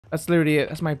That's literally it.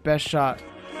 That's my best shot.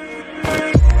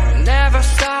 Never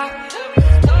stop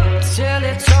till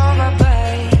it's on my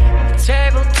way.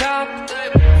 Tabletop,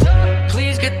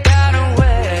 please get that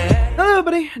away. Hello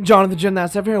everybody, Jonathan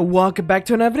Gymnast over here. Welcome back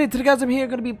to another video. Today guys, I'm here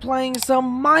going to be playing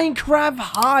some Minecraft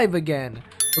Hive again.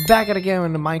 We're back at it again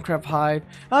in the Minecraft Hive.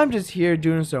 I'm just here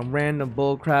doing some random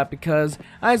bullcrap because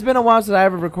it's been a while since I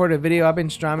ever recorded a video. I've been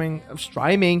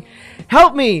streaming.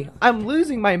 Help me! I'm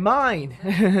losing my mind.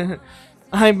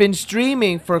 I've been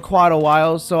streaming for quite a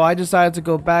while, so I decided to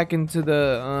go back into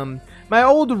the my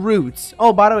old roots.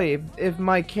 Oh, by the way, if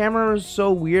my camera is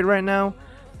so weird right now,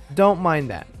 don't mind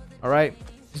that. All right,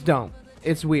 just don't.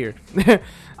 It's weird. I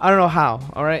don't know how.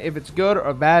 All right, if it's good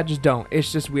or bad, just don't.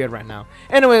 It's just weird right now.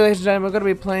 Anyway, ladies and gentlemen, we're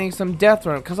gonna be playing some Death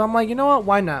Run because I'm like, you know what?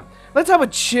 Why not? Let's have a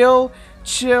chill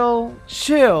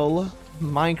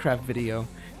Minecraft video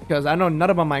because I know none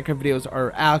of my Minecraft videos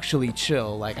are actually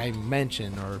chill, like I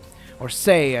mentioned or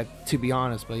say, to be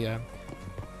honest. But yeah.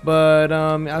 But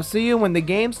I'll see you when the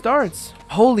game starts.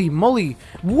 Holy moly!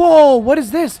 Whoa! What is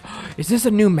this? Is this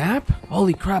a new map?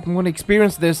 Holy crap! I'm gonna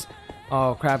experience this.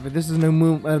 Oh crap! If this is a new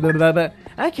move,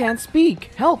 I can't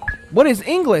speak. Help! What is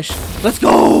English? Let's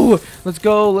go! Let's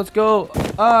go! Let's go!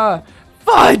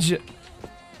 Fudge!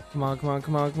 Come on! Come on!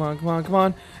 Come on! Come on! Come on! Come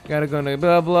on! Gotta go!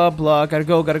 Blah blah blah! Gotta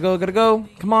go! Gotta go! Gotta go!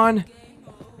 Come on!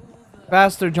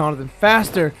 Faster, Jonathan!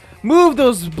 Faster! Move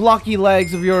those blocky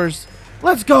legs of yours!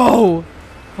 Let's go!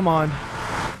 Come on!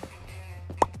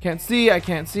 Can't see! I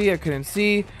can't see! I couldn't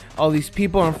see! All these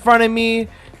people in front of me!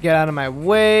 Get out of my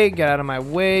way, get out of my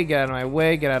way, get out of my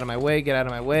way, get out of my way, get out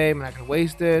of my way. I'm not gonna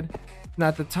waste it.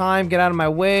 Not the time. Get out of my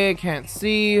way. I can't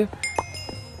see.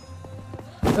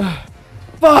 Ugh.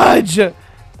 Fudge!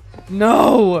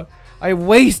 No! I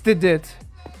wasted it.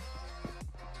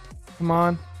 Come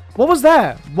on. What was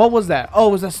that? What was that? Oh,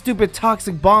 it was a stupid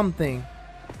toxic bomb thing.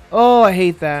 Oh, I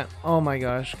hate that. Oh my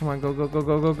gosh. Come on, go, go, go,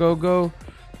 go, go, go, go.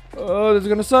 Oh, this is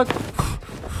gonna suck.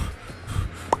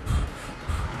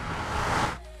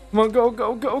 Come on, go,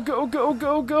 go, go, go, go,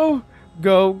 go, go.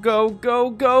 Go, go, go,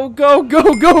 go, go,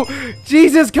 go, go.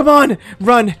 Jesus, come on.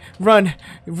 Run, run,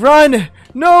 run.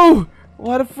 No.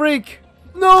 What a freak.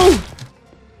 No. Oh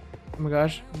my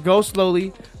gosh. Go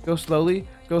slowly. Go slowly.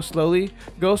 Go slowly.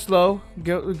 Go slow.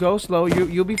 Go slow.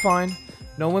 You'll be fine.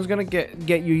 No one's gonna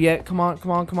get you yet. Come on,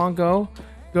 come on, come on. Go.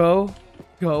 Go.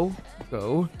 Go.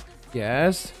 Go.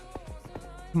 Yes.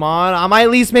 Come on. I might at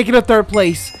least make it a third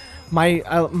place.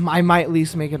 I might at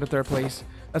least make it a third place.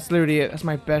 That's literally it. That's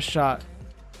my best shot.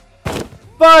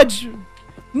 Fudge!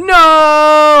 No!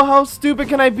 How stupid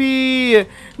can I be?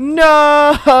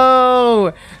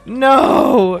 No!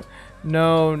 No!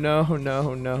 No, no, no,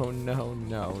 no, no, no,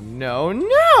 no,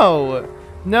 no!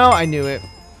 No, I knew it.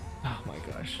 Oh my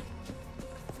gosh.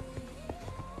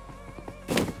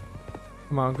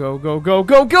 Come on, go, go, go,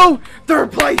 go, go!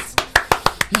 Third place!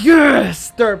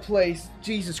 Yes! Third place.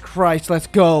 Jesus Christ, let's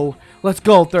go. Let's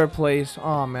go, third place.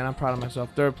 Oh man, I'm proud of myself.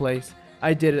 Third place.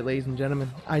 I did it, ladies and gentlemen.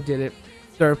 I did it.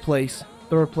 Third place.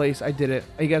 Third place. I did it.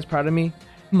 Are you guys proud of me?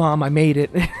 Mom, I made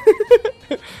it.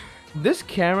 This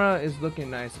camera is looking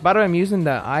nice. By the way, I'm using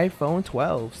the iPhone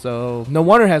 12, so no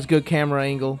wonder it has good camera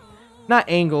angle. Not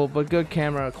angle, but good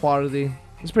camera quality.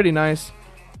 It's pretty nice.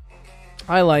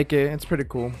 I like it. It's pretty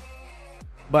cool.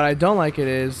 But I don't like it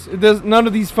is none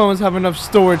of these phones have enough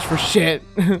storage for shit.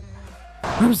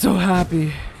 I'm so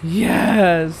happy.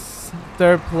 Yes.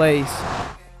 Third place.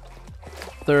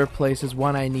 Third place is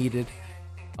one I needed.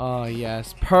 Oh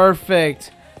yes.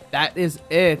 Perfect. That is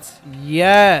it.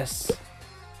 Yes.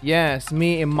 Yes.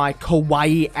 Me and my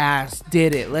kawaii ass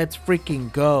did it. Let's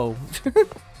freaking go.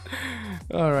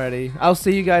 Alrighty. I'll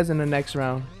see you guys in the next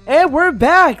round. And we're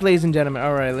back, ladies and gentlemen.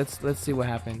 Alright, let's see what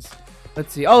happens.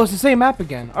 Let's see. Oh, it's the same map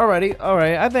again. Alrighty.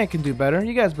 Alright. I think I can do better.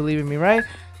 You guys believe in me, right?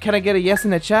 Can I get a yes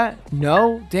in the chat?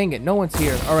 No? Dang it. No one's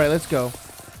here. Alright, let's go.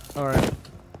 Alright.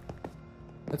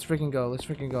 Let's freaking go. Let's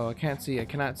freaking go. I can't see. I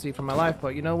cannot see for my life,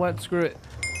 but you know what? Screw it.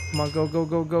 Come on. Go, go,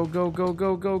 go, go, go, go,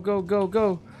 go, go, go, go,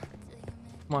 go.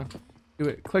 Come on. Do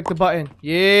it. Click the button.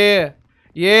 Yeah.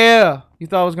 Yeah. You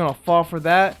thought I was going to fall for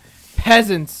that?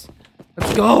 Peasants.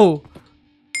 Let's go.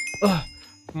 Ugh.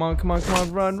 Come on, come on, come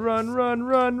on, run, run, run,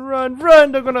 run, run,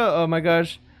 run. They're gonna, oh my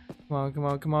gosh. Come on, come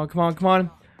on, come on, come on, come on.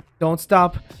 Don't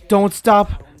stop, don't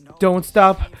stop, don't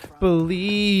stop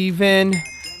believing.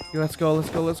 Let's go, let's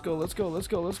go, let's go, let's go, let's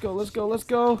go, let's go, let's go, let's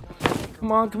go.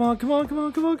 Come on, come on, come on, come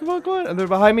on, come on, come on, come on. And they're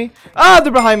behind me. Ah,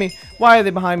 they're behind me. Why are they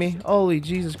behind me? Holy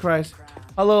Jesus Christ.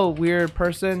 Hello, weird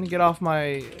person. Get off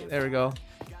my, there we go.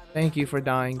 Thank you for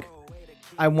dying.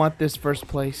 I want this first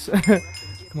place.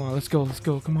 Come on, let's go,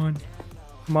 come on.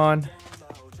 Come on.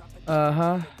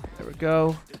 There we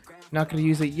go. Not gonna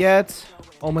use it yet.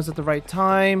 Almost at the right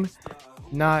time.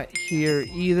 Not here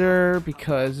either,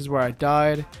 because this is where I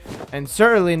died. And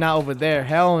certainly not over there.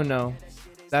 Hell no.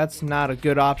 That's not a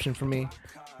good option for me.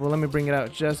 Well, let me bring it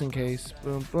out just in case.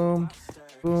 Boom, boom,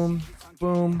 boom,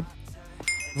 boom.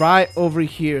 Right over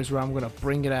here is where I'm gonna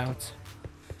bring it out.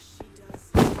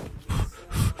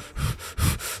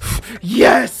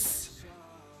 Yes!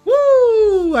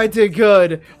 Woo! I did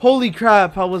good. Holy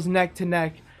crap, I was neck to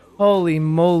neck. Holy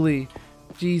moly.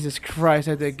 Jesus Christ,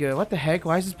 I did good. What the heck?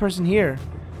 Why is this person here?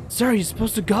 Sir, you're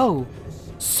supposed to go.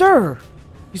 Sir!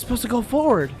 You're supposed to go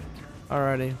forward.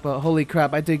 Alrighty, but holy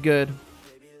crap, I did good.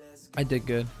 I did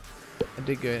good. I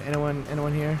did good. Anyone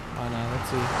here? Oh no, let's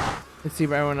see. Let's see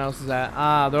where everyone else is at.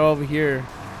 Ah, they're over here.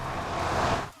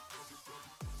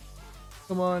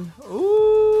 Come on.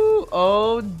 Ooh,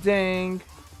 oh dang.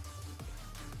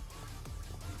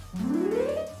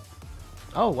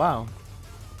 Oh wow.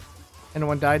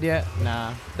 Anyone died yet?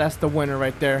 Nah, that's the winner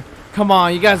right there. Come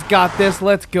on, you guys got this.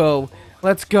 Let's go.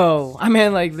 Let's go. I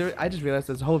mean, like, I just realized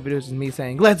this whole video is just me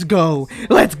saying, let's go.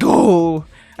 Let's go.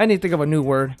 I need to think of a new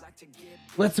word.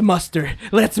 Let's muster.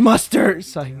 Let's muster.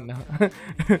 Sorry, no.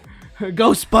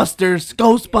 Ghostbusters.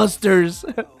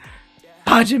 Ghostbusters.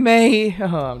 Hajime.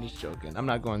 Oh, I'm just joking. I'm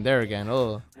not going there again.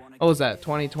 Oh, what was that?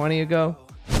 2020 ago?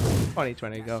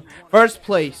 2020 ago. First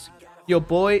place. Your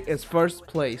boy is first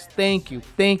place. Thank you.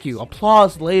 Thank you.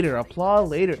 Applause later. Applause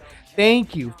later.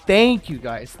 Thank you. Thank you,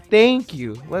 guys. Thank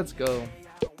you. Let's go.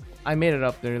 I made it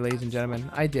up there, ladies and gentlemen.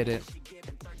 I did it.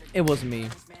 It was me.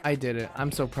 I did it.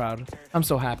 I'm so proud. I'm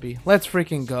so happy. Let's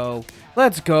freaking go.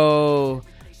 Let's go.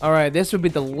 Alright, this would be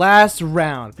the last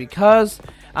round because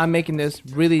I'm making this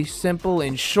really simple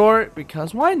and short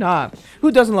because why not?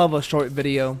 Who doesn't love a short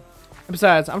video?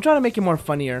 Besides, I'm trying to make it more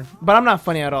funnier, but I'm not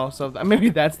funny at all, so maybe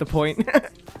that's the point.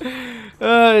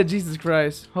 Jesus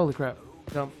Christ. Holy crap.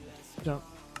 Jump, jump,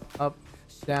 up,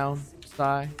 down,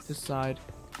 side to side.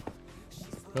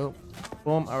 Oh,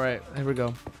 boom. Alright, here we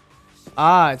go.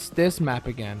 Ah, it's this map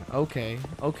again. Okay,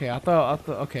 okay. I thought,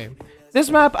 okay. This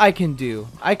map I can do.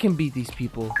 I can beat these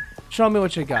people. Show me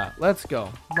what you got. Let's go.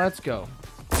 Let's go.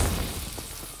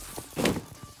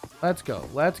 Let's go.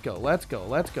 Let's go. Let's go.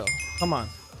 Let's go. Come on.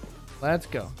 Let's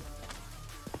go.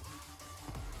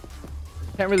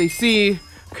 Can't really see.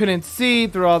 Couldn't see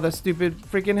through all the stupid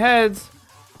freaking heads.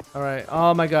 Alright.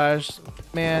 Oh my gosh.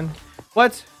 Man.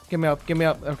 What? Get me up. Get me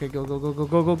up. Okay, go, go, go, go,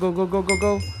 go, go, go, go, go, go,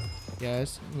 go.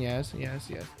 Yes. Yes. Yes.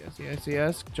 Yes. Yes. Yes.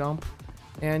 Yes. Jump.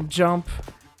 And jump.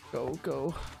 Go,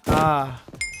 go. Ah.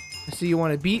 I see you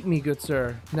want to beat me, good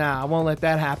sir. Nah, I won't let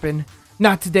that happen.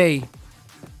 Not today.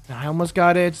 I almost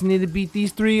got it. Just need to beat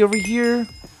these three over here.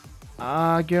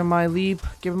 Give him my leap.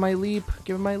 Give him my leap.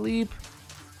 Give him my leap.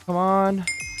 Come on.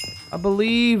 I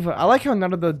believe. I like how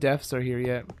none of the deaths are here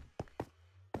yet.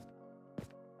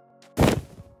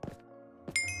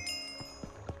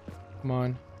 Come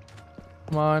on.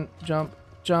 Come on. Jump.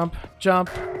 Jump. Jump.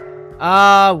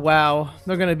 Ah, wow.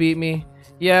 They're gonna beat me.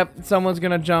 Yep, someone's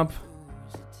gonna jump.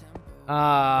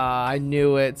 Ah, I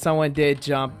knew it. Someone did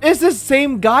jump. It's the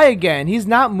same guy again. He's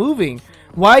not moving.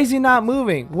 Why is he not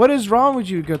moving? What is wrong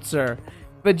with you, good sir?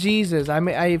 But Jesus,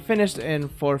 I finished in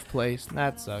 4th place.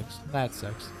 That sucks. That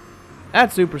sucks.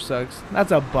 That super sucks.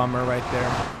 That's a bummer right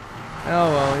there. Oh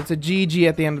well, it's a GG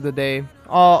at the end of the day.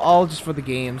 All just for the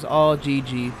games. All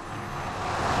GG.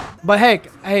 But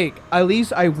hey, at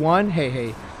least I won.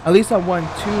 Hey, at least I won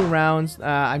 2 rounds.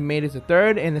 I made it to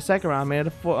 3rd, and the 2nd round I made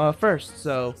it to 1st.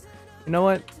 So, you know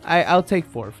what? I'll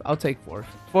take 4th. I'll take 4th.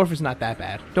 4th is not that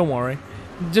bad. Don't worry.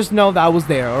 Just know that I was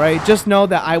there, alright? Just know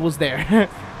that I was there.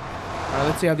 Alright,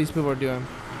 let's see how these people are doing.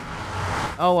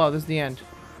 Oh, wow, this is the end.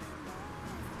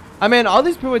 I mean, all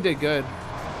these people did good.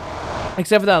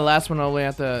 Except for that last one all the way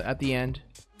at the end.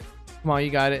 Come on,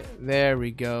 you got it. There we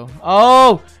go.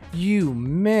 Oh, you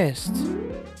missed.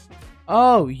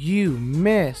 Oh, you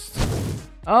missed.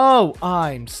 Oh,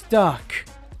 I'm stuck.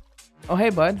 Oh,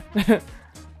 hey, bud.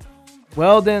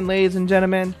 Well then, ladies and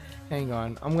gentlemen. Hang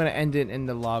on. I'm going to end it in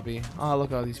the lobby. Oh,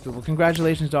 look at all these people.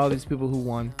 Congratulations to all these people who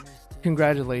won.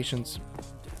 Congratulations.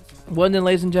 Well then,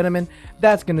 ladies and gentlemen,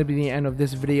 that's going to be the end of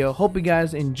this video. Hope you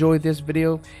guys enjoyed this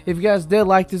video. If you guys did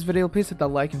like this video, please hit that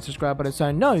like and subscribe button so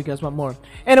I know you guys want more.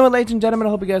 Anyway, ladies and gentlemen, I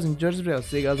hope you guys enjoyed this video.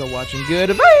 See you guys are watching.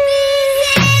 Goodbye.